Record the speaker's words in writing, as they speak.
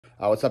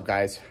What's up,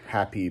 guys?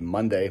 Happy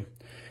Monday.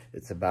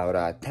 It's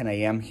about 10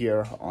 a.m.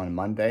 here on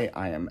Monday.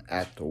 I am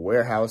at the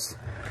warehouse.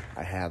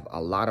 I have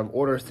a lot of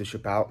orders to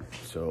ship out,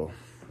 so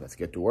let's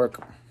get to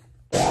work.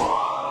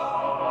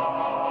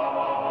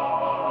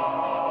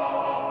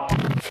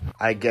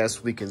 I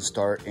guess we can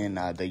start in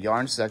the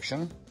yarn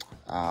section.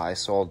 I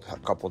sold a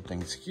couple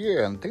things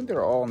here, and I think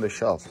they're all on the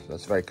shelf.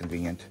 That's very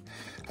convenient.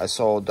 I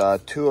sold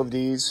 2 of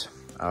these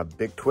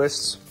big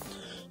twists.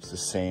 It's the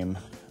same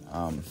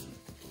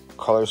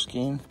color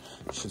scheme.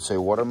 It should say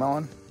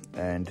watermelon,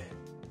 and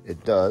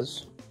it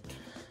does.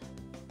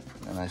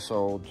 And I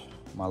sold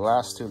my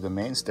last 2 of the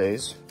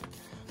mainstays.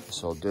 I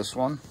sold this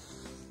one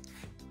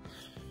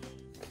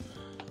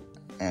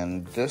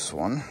and this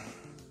one.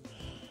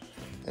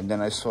 And then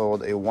I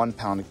sold a 1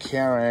 pound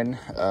Karen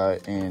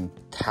in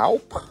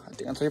taupe. I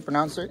think that's how you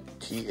pronounce it.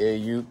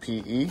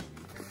 T-A-U-P-E.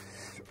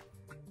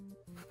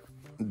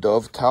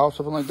 Dove taupe,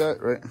 something like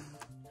that, right?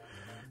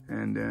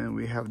 And then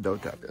we have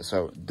dove taupe.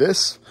 So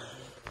these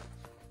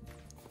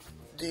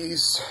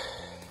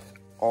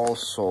all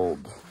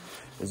sold.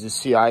 As you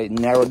see, I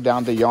narrowed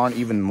down the yarn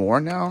even more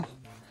now.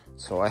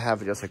 So I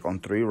have it just like on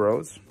 3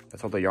 rows.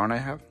 That's all the yarn I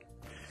have.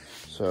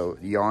 So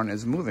the yarn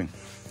is moving.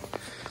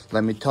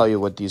 Let me tell you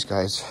what these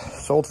guys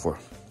sold for.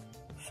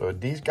 So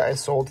these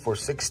guys sold for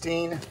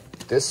 16,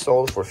 this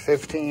sold for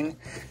 15,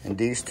 and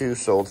these 2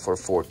 sold for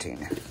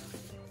 14.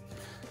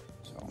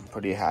 So I'm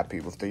pretty happy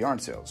with the yarn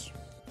sales.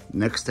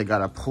 Next, I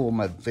gotta pull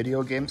my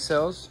video game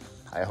sales.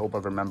 I hope I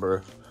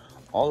remember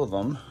all of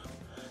them.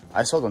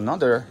 I sold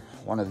another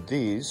one of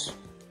these,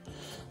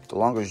 The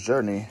Longest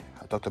Journey.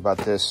 I talked about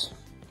this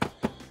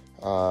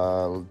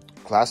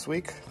last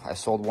week. I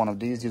sold one of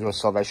these. These were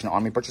Salvation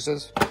Army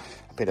purchases. I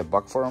paid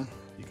 $1 for them.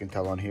 You can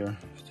tell on here,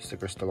 the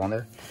sticker's still on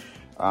there.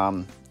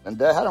 And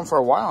they had them for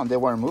a while and they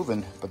weren't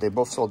moving, but they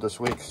both sold this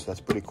week, so that's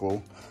pretty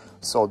cool.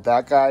 Sold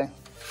that guy.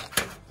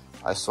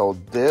 I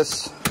sold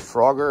this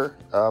Frogger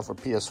for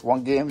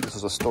PS1 game. This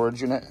was a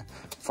storage unit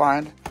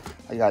find.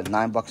 I got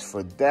 $9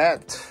 for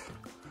that.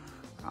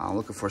 I'm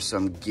looking for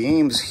some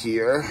games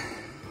here.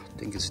 I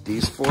think it's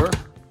these 4.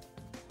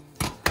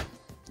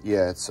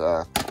 Yeah, it's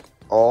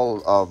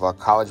all of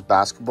college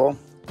basketball.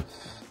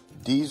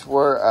 These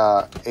were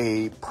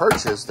a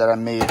purchase that I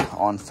made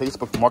on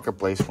Facebook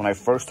Marketplace when I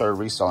first started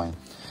reselling.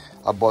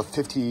 I bought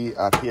 50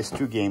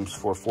 PS2 games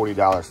for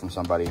 $40 from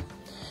somebody,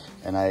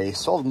 and I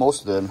sold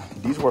most of them.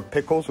 These were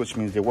pickles, which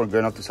means they weren't good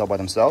enough to sell by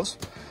themselves,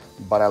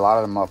 but I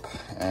loaded them up,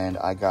 and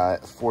I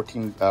got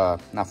 16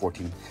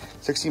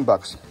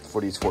 bucks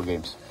for these 4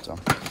 games. So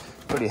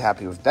pretty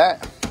happy with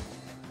that.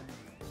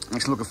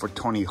 Next, looking for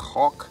Tony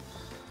Hawk.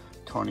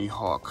 Tony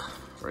Hawk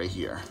right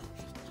here.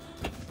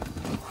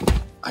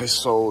 I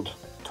sold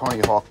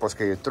Tony Hawk Pro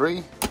Skater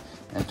 3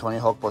 and Tony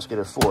Hawk Pro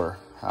Skater 4.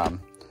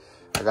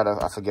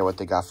 I forget what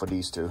they got for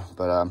these 2,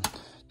 but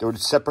they were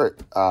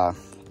separate.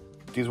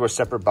 These were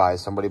separate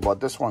buys. Somebody bought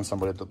this one,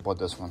 somebody bought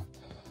this one.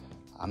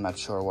 I'm not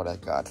sure what I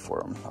got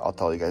for them. I'll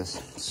tell you guys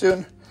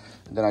soon.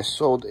 And then I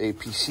sold a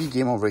PC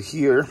game over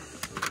here,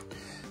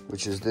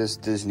 which is this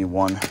Disney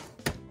one,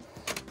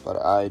 but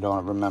I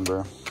don't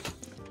remember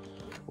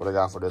what I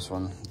got for this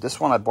one. This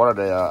one I bought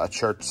at a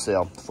church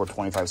sale for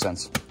 25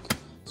 cents.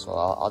 So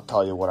I'll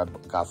tell you what I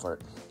got for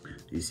it.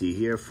 You see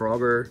here,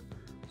 Frogger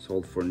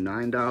sold for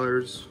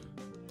 $9.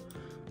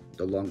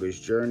 The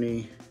Longest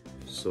Journey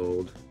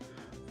sold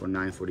for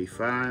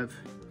 $9.45.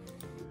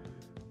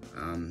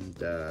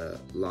 The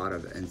lot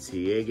of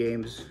NCAA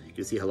games. You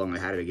can see how long I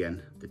had it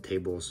again. The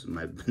tables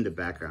in the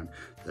background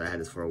that I had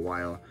this for a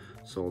while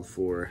sold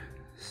for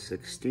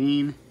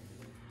 $16.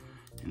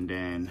 And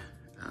then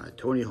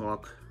Tony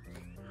Hawk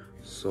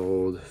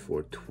sold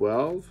for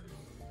 $12.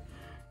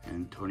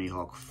 And Tony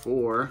Hawk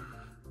 4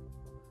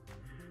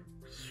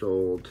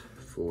 sold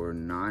for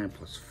 $9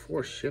 plus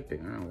 4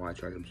 shipping. I don't know why I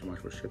charged them so much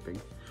for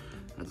shipping.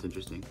 That's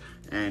interesting.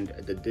 And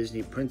the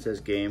Disney Princess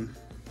game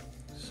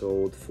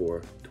sold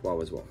for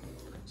 $12 as well.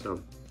 So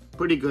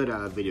pretty good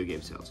video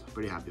game sales.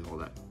 Pretty happy with all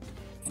that.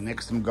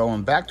 Next, I'm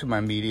going back to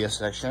my media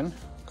section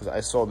because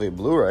I sold a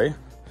Blu-ray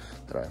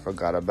that I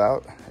forgot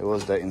about. It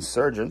was the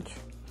Insurgent,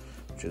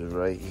 which is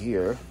right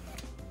here.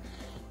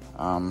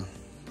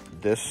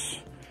 This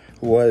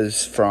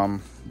was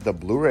from the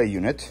Blu-ray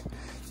unit,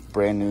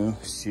 brand new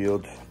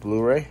sealed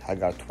Blu-ray. I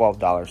got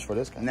 $12 for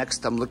this.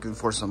 Next, I'm looking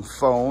for some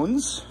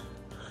phones.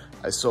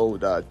 I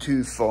sold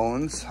 2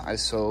 phones. I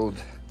sold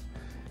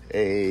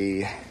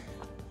a,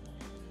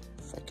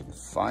 if I can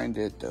find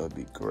it, that would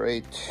be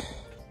great.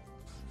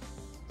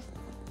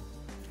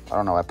 I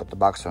don't know, I put the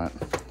box on it.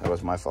 That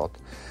was my fault.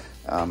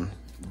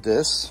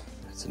 This,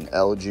 it's an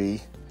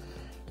LG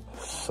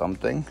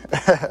something.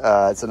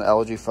 It's an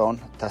LG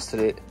phone, tested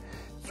it.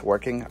 It's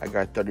working. I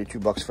got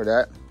 $32 for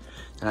that.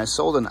 And I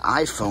sold an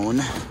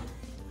iPhone,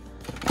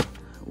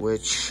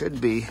 which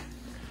should be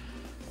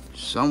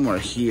somewhere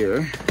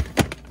here.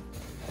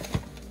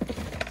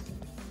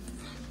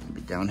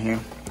 Maybe down here.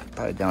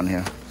 Probably down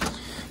here.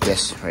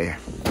 Yes, right here.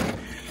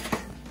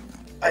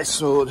 I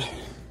sold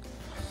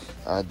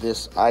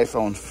this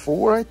iPhone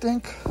 4, I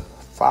think.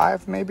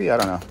 5 maybe, I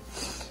don't know.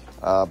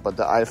 but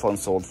the iPhone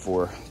sold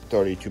for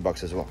 32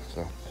 bucks as well.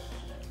 So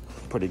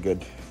pretty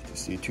good to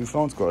see 2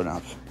 phones going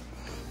out.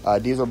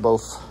 These are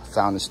both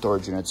found in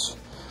storage units.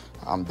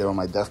 They were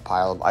my death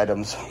pile of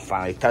items.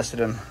 Finally tested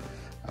them.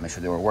 I made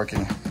sure they were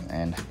working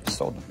and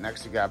sold them.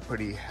 Next, we got a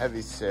pretty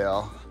heavy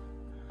sale.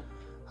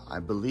 I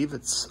believe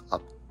it's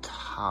up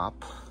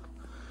top.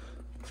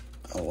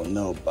 I will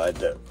know by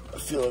the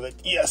feel of it.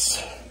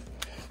 Yes.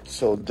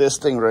 So this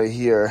thing right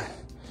here,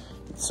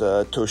 it's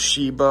a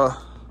Toshiba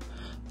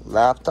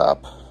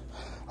laptop.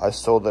 I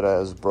sold it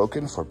as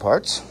broken for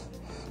parts,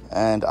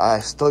 and I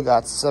still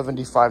got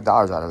 $75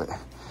 out of it.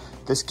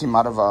 This came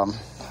out of a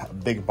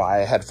big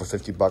buy I had for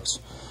 50 bucks,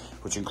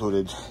 which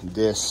included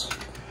this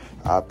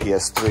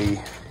PS3,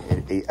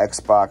 a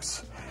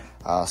Xbox,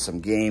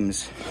 some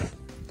games.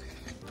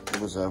 It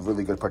was a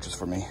really good purchase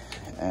for me,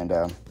 and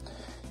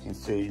you can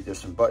see there's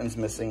some buttons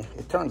missing.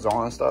 It turns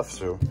on and stuff,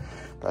 so,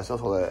 but I still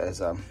sold it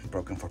as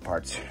broken for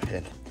parts.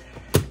 And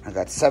I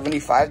got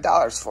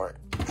 $75 for it.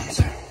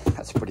 So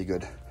that's a pretty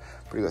good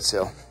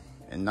sale.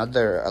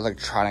 Another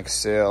electronic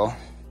sale.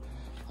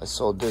 I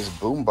sold this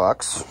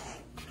boombox.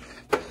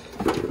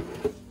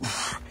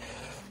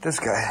 This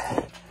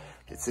guy.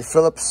 It's a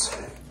Philips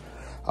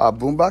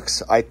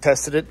boombox. I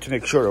tested it to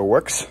make sure it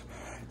works.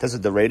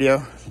 Tested the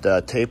radio,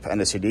 the tape, and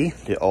the CD.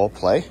 They all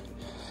play.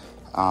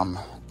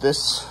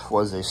 This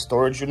was a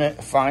storage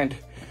unit find.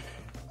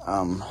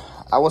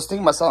 I was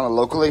thinking about selling it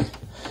locally,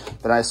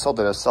 but I sold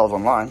it as sells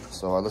online.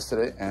 So I listed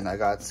it and I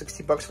got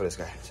 60 bucks for this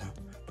guy. So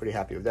pretty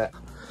happy with that.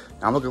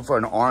 Now I'm looking for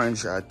an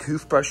orange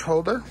toothbrush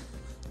holder.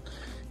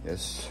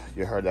 Yes,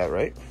 you heard that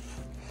right.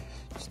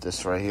 It's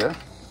this right here.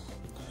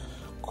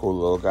 Cool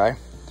little guy.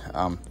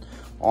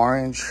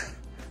 Orange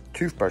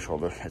toothbrush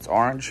holder. It's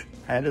orange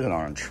and it is an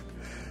orange.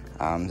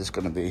 This is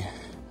gonna be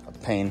a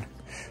pain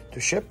to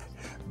ship,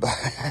 but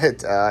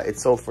it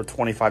sold for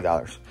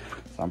 $25. So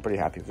I'm pretty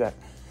happy with that.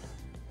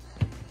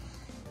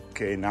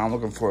 Okay, now I'm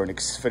looking for an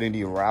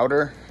Xfinity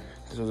router.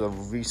 This was a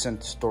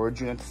recent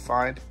storage unit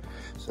find.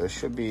 So it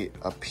should be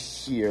up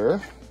here.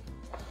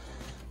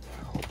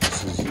 Hope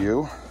this is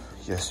you.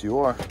 Yes, you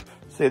are.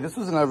 See, this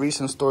was in a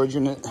recent storage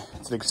unit.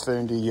 It's an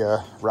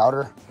Xfinity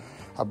router,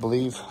 I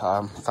believe.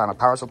 Found a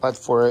power supply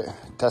for it,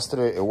 tested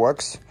it, it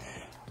works.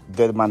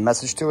 Did my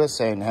message to it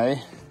saying,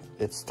 hey,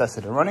 it's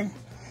tested and running.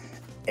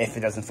 If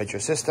it doesn't fit your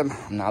system,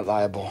 I'm not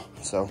liable.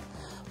 So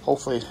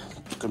hopefully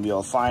it's gonna be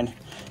all fine.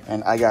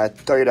 And I got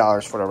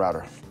 $30 for the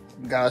router.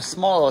 Got a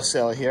small little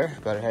sale here,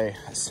 but hey,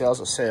 a sale's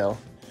a sale.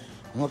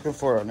 I'm looking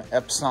for an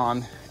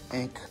Epson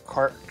ink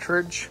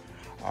cartridge.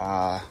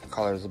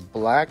 Color is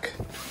black.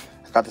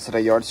 I got this at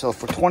a yard sale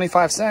for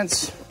 25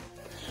 cents.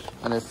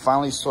 And it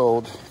finally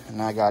sold,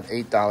 and I got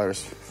 $8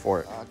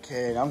 for it.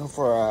 Okay, now I'm looking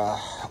for a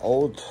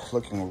old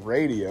looking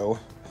radio.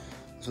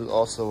 This is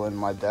also in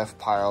my death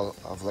pile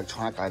of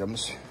electronic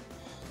items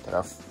that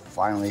I've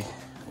finally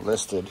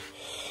listed.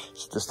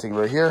 It's this thing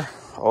right here.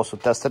 Also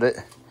tested it.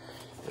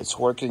 It's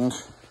working.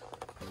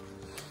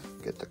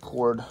 Get the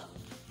cord.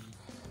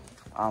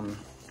 I'm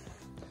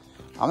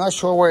not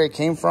sure where it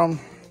came from.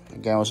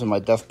 Again, it was in my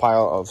death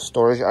pile of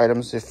storage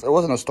items. If it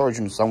wasn't a storage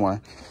room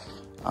somewhere.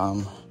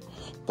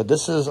 But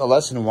this is a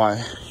lesson why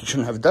you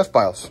shouldn't have death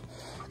piles.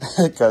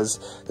 Because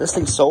this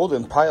thing sold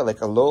in probably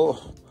like a little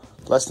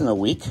less than a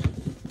week.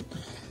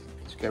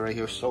 This guy right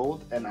here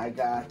sold, and I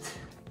got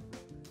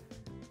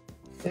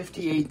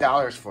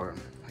 $58 for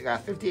him. I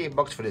got 58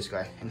 bucks for this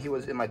guy, and he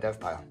was in my death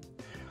pile.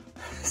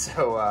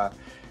 So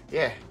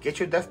yeah, get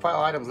your death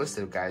pile items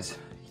listed, guys.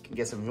 You can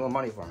get some real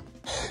money for them.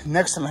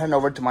 Next, I'm heading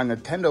over to my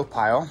Nintendo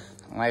pile,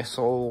 and I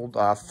sold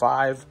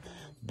 5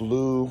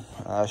 blue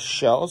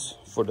shells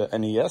for the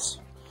NES.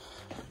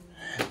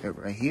 They're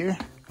right here.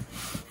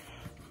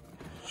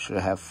 Should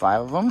have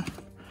 5 of them,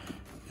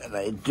 and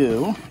I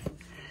do.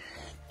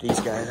 These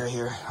guys right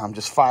here,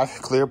 just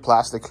 5 clear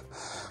plastic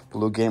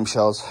blue game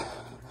shells.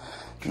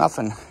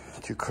 Nothing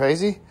too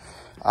crazy,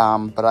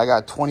 but I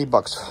got 20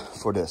 bucks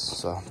for this,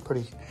 so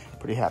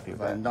pretty happy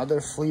about it.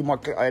 Another flea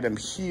market item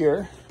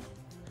here,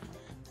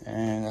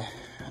 and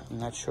I'm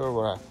not sure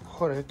where I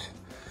put it.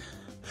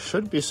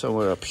 Should be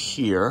somewhere up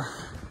here,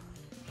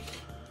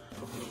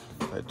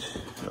 but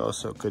it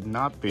also could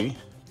not be.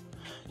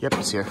 Yep,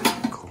 it's here.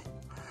 Cool.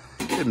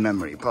 Good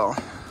memory, Paul.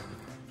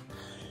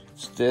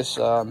 It's this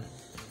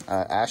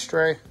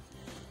ashtray.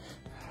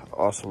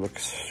 Also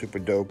looks super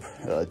dope.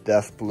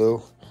 Death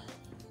blue.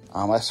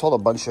 I sold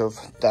a bunch of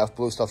Death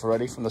blue stuff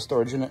already from the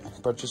storage unit.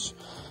 Purchased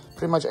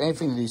pretty much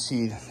anything that you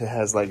see that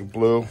has like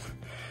blue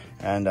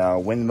and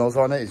windmills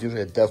on it is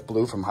usually a Death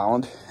blue from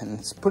Holland, and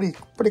it's pretty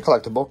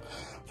collectible.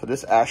 So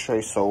this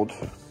ashtray sold,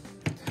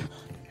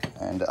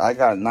 and I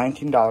got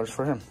 $19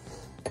 for him.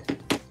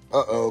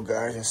 Uh-oh,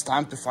 guys, it's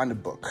time to find a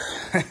book.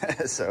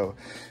 So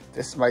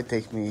this might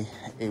take me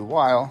a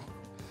while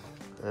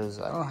because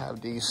I don't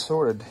have these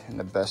sorted in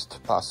the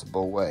best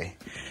possible way.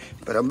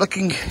 But I'm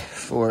looking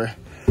for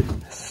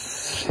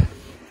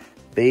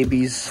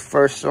Baby's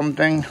First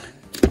something.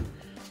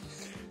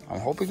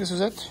 I'm hoping this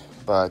is it,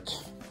 but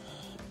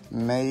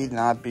may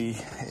not be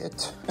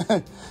it.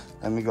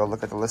 Let me go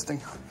look at the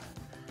listing.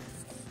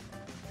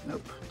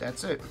 nope,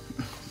 that's it.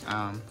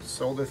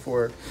 Sold it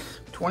for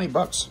 20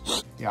 bucks.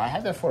 Yeah, I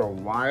had that for a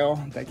while.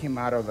 That came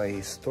out of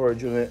a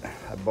storage unit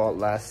I bought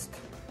last,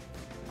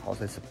 I'll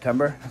say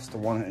September. That's the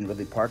one in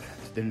Ridley Park.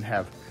 It didn't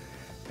have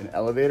an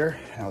elevator,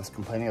 and I was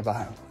complaining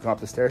about going up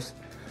the stairs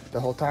the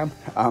whole time.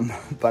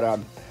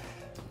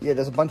 Yeah,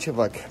 there's a bunch of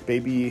like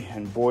baby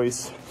and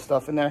boys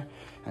stuff in there,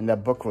 and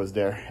that book was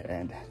there,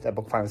 and that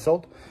book finally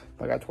sold.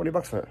 But I got 20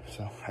 bucks for it,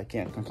 so I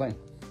can't complain.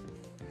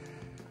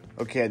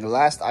 Okay, and the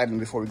last item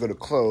before we go to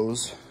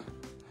close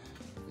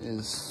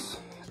is,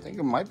 I think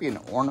it might be an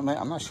ornament.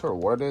 I'm not sure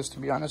what it is, to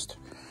be honest.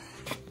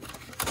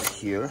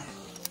 Here,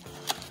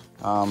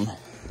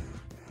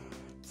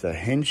 it's a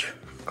hinge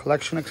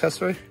collection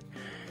accessory.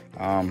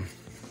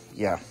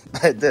 Yeah,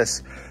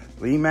 this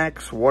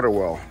Remax water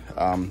well.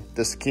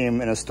 This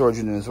came in a storage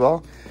unit as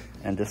well,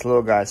 and this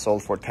little guy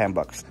sold for 10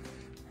 bucks.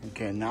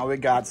 Okay, now we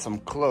got some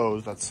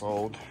clothes that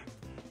sold.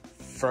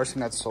 First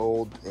thing that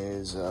sold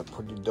is a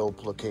pretty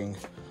dope looking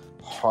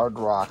Hard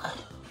Rock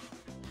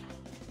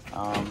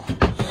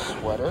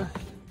sweater,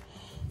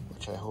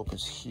 which I hope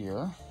is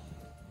here.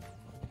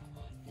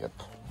 Yep,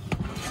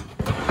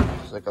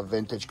 it's like a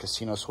vintage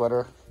casino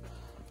sweater.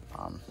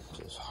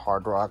 Just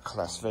Hard Rock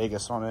Las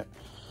Vegas on it.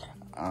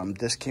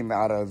 This came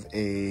out of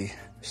a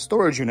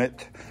storage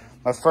unit,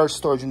 my first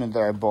storage unit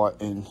that I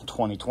bought in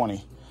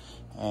 2020,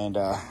 and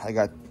I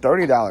got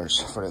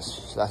 $30 for this,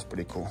 so that's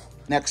pretty cool.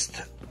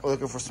 Next, we're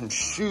looking for some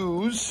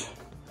shoes.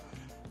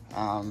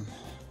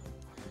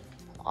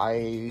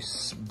 I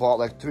bought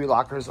like 3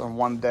 lockers on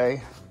one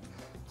day.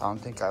 I don't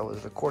think I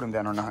was recording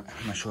that or not,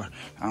 I'm not sure.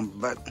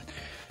 But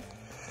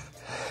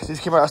these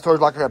came out of a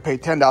storage locker I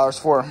paid $10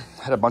 for.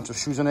 Had a bunch of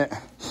shoes in it.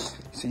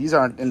 So these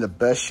aren't in the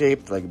best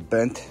shape, like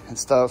bent and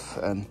stuff,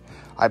 and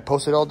I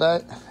posted all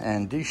that,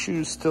 and these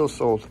shoes still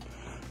sold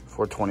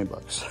for 20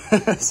 bucks.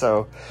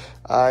 So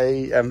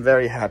I am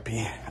very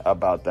happy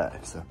about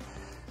that. So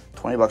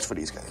 20 bucks for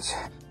these guys.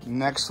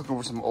 Next, looking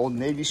for some Old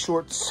Navy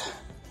shorts.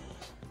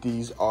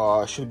 These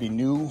should be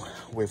new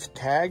with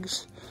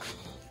tags.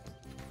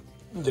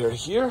 They're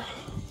here.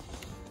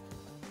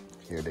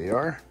 Here they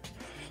are,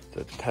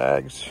 the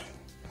tags.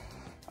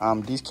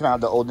 These came out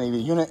of the Old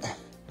Navy unit,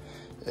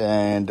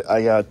 and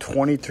I got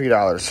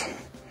 $23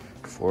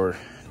 for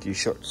these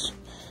shorts.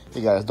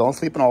 You guys, don't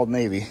sleep on Old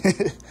Navy.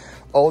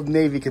 Old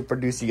Navy can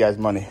produce you guys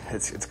money.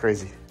 It's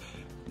crazy.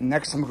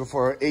 Next, I'm looking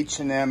for an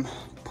H&M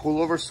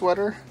pullover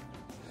sweater,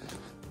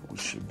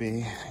 which should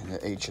be in the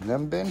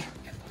H&M bin.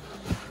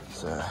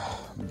 It's a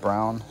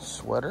brown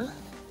sweater.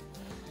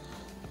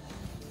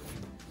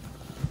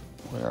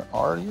 Where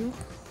are you?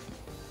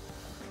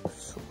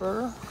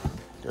 Sweater.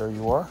 There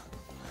you are.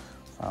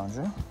 Found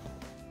you.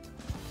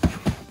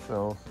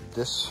 So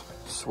this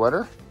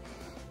sweater,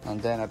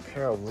 and then a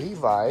pair of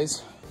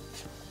Levi's.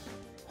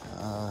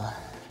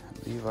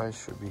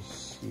 Levi's should be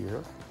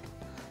here,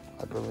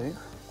 I believe.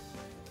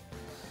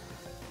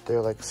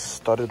 They're like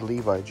studded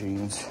Levi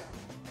jeans.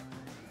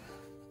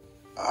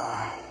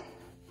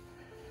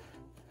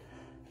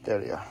 There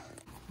they are.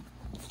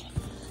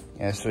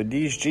 Yeah, so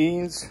these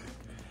jeans,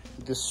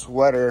 this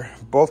sweater,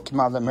 both came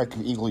out of the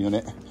American Eagle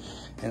unit,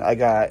 and I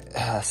got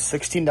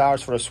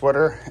 $16 for the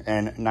sweater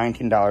and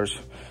 $19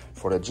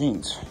 for the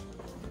jeans.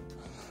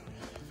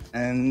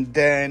 And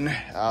then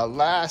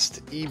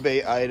last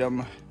eBay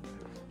item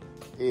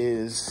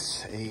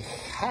is a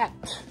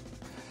hat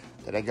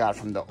that I got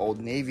from the Old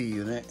Navy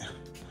unit,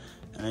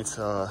 and it's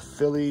a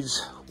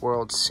Phillies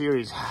World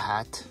Series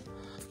hat.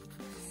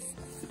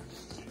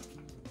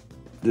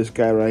 This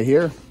guy right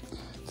here,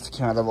 this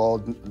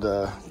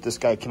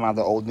guy came out of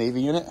the Old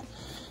Navy unit,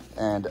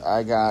 and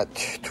I got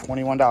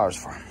 $21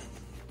 for him.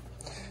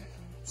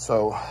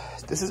 So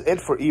this is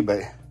it for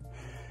eBay.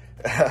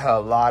 A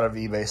lot of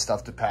eBay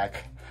stuff to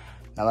pack.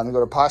 Now let me go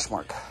to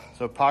Poshmark.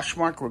 So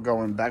Poshmark, we're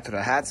going back to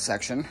the hat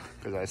section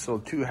because I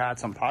sold 2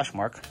 hats on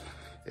Poshmark.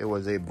 It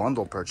was a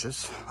bundle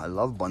purchase. I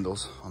love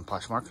bundles on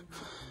Poshmark.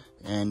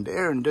 And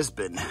they're in this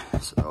bin.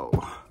 So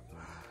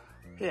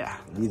yeah,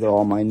 these are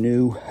all my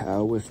new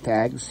with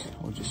tags,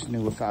 or just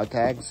new without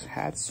tags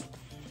hats.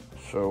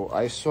 So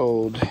I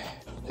sold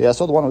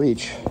one of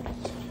each.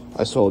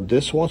 I sold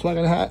this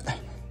Volkswagen hat,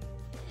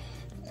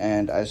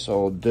 and I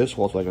sold this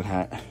Volkswagen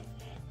hat.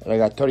 And I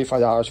got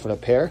 $35 for the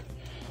pair.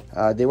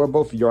 They were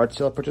both yard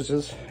sale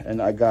purchases,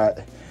 and I got,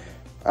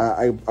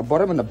 I bought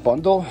them in a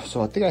bundle,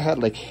 so I think I had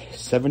like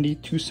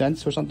 72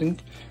 cents or something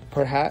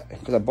per hat,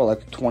 because I bought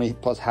like 20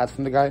 plus hats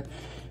from the guy,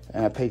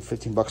 and I paid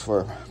 15 bucks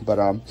for it. But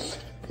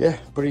yeah,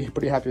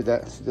 pretty happy with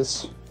that.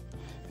 This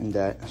and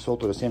that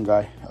sold to the same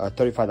guy,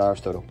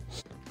 $35 total.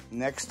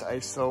 Next, I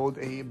sold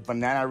a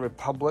Banana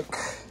Republic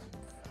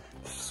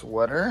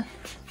sweater,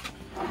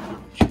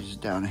 which is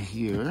down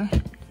here.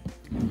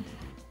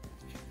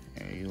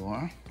 There you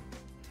are.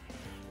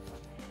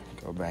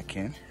 Go back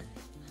in.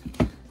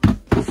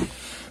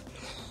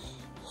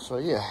 So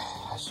yeah,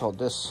 I sold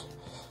this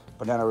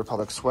Banana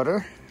Republic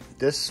sweater.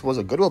 This was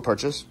a Goodwill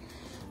purchase.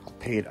 I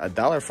paid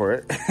 $1 for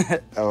it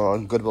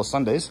on Goodwill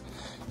Sundays,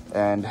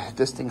 and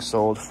this thing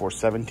sold for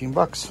 17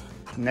 bucks.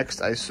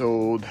 Next, I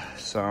sold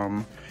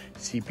some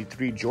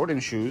CP3 Jordan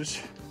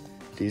shoes.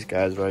 These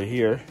guys right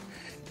here.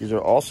 These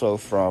are also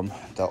from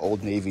the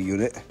Old Navy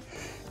unit,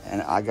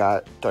 and I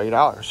got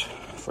 $30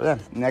 for them.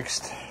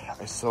 Next,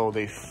 I sold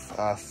a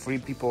Free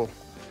People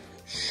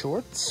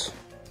shorts,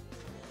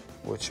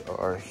 which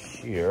are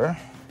here.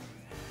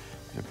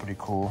 They're pretty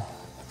cool.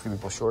 Free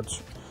People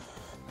shorts,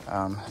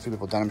 Free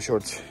People denim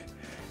shorts.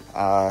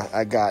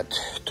 I got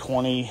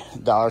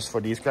 $20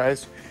 for these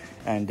guys,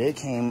 and they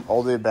came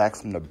all the way back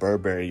from the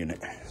Burberry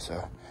unit.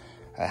 So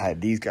I had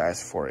these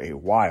guys for a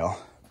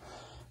while,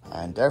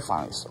 and they're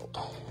finally sold.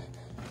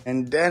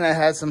 And then I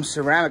had some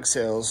ceramic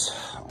sales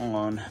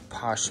on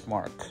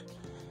Poshmark.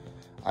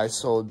 I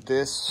sold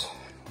this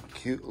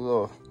cute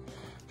little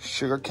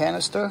sugar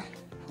canister,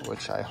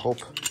 which I hope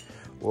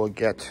will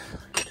get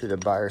to the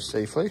buyer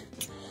safely.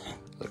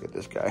 Look at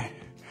this guy.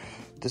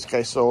 This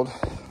guy sold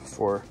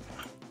for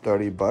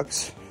 30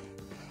 bucks.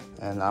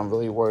 And I'm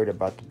really worried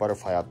about the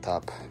butterfly up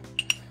top.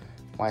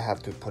 Might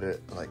have to put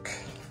it like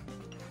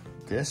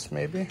this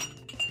maybe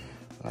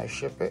when I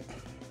ship it.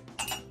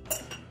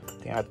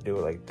 I think I have to do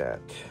it like that.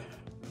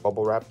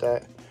 Bubble wrap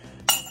that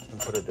and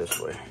put it this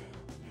way.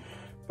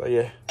 But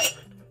yeah,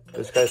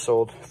 this guy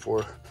sold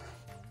for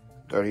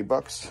 30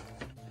 bucks.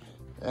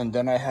 And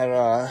then I had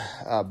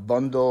a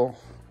bundle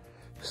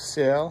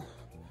sale.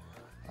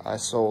 I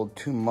sold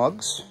 2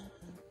 mugs,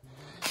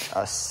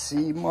 a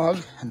C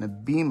mug and a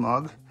B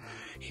mug.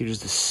 Here's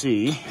the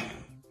C.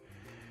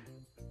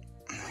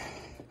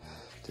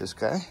 This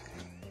guy.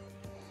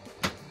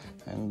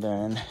 And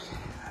then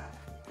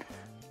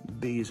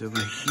B's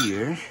over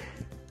here.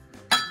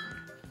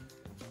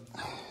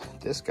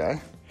 This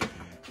guy.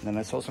 And then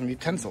I sold some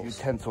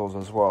utensils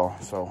as well.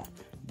 So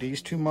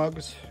these 2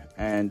 mugs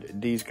and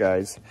these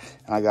guys,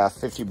 and I got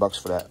 50 bucks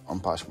for that on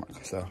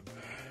Poshmark. So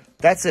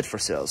that's it for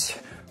sales.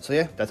 So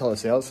yeah, that's all the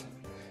sales.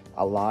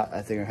 A lot.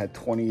 I think I had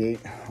 28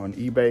 on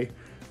eBay,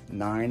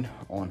 9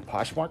 on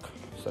Poshmark.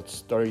 So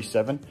that's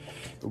 37,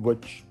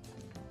 which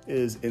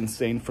is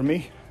insane for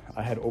me.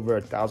 I had over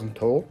 1,000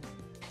 total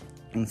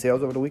in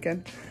sales over the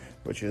weekend,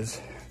 which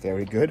is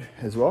very good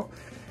as well.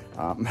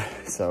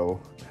 So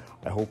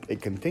I hope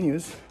it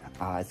continues.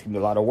 It's gonna be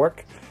a lot of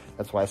work.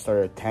 That's why I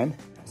started at 10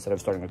 instead of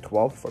starting at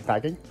 12 for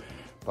packing.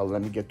 But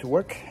let me get to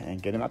work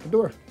and get him out the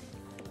door.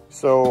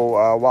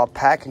 So while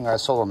packing, I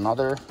sold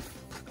another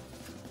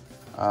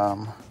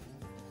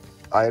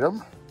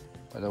item.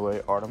 By the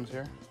way, Artem's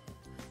here.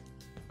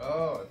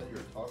 Oh, I thought you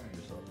were talking to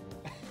yourself.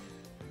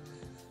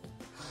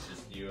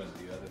 Just you and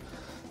the other.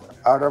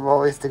 Artem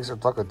always thinks I'm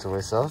talking to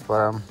myself,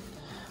 but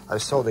I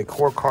sold a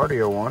core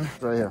cardio one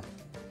right here.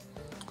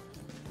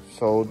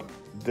 Sold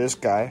this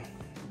guy.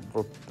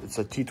 It's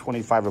a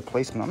T25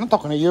 replacement. I'm not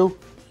talking to you.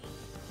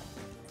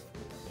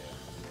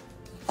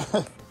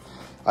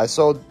 I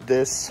sold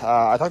this.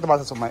 I talked about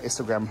this on my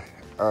Instagram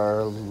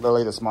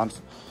early this month.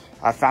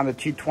 I found a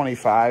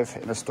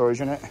T25 in a storage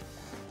unit.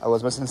 I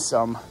was missing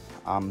some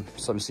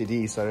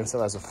CDs, so I didn't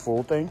sell it as a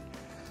full thing.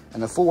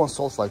 And the full one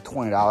sold for like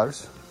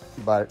 $20,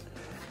 but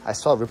I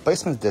saw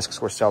replacement discs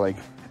were selling,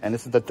 and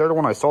this is the 3rd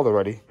one I sold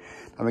already.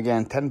 I'm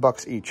again 10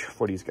 bucks each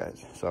for these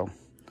guys. So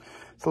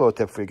it's a little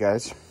tip for you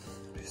guys.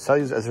 Sell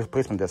these as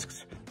replacement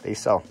discs. They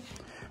sell.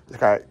 This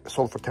guy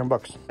sold for 10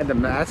 bucks. And the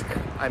mask,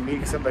 I'm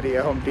meeting somebody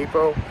at Home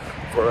Depot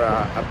for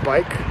a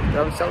bike that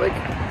I'm selling.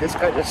 This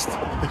guy just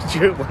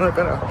went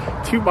on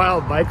a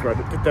 2-mile bike run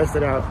to test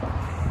it out.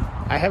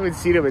 I haven't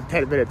seen him in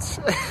 10 minutes.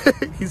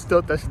 He's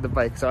still testing the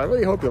bike, so I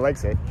really hope he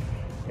likes it.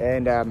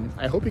 And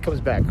I hope he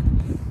comes back.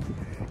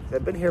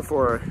 I've been here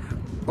for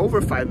over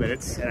 5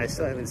 minutes and I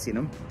still haven't seen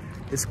him.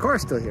 His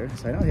car's still here,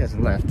 so I know he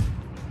hasn't left.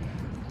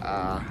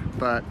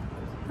 But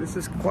this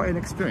is quite an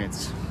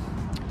experience.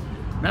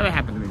 Never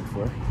happened to me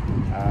before.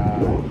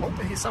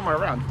 Hopefully he's somewhere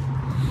around.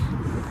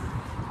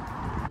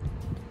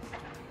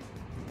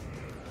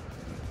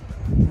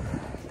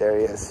 There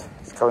he is.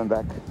 He's coming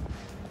back.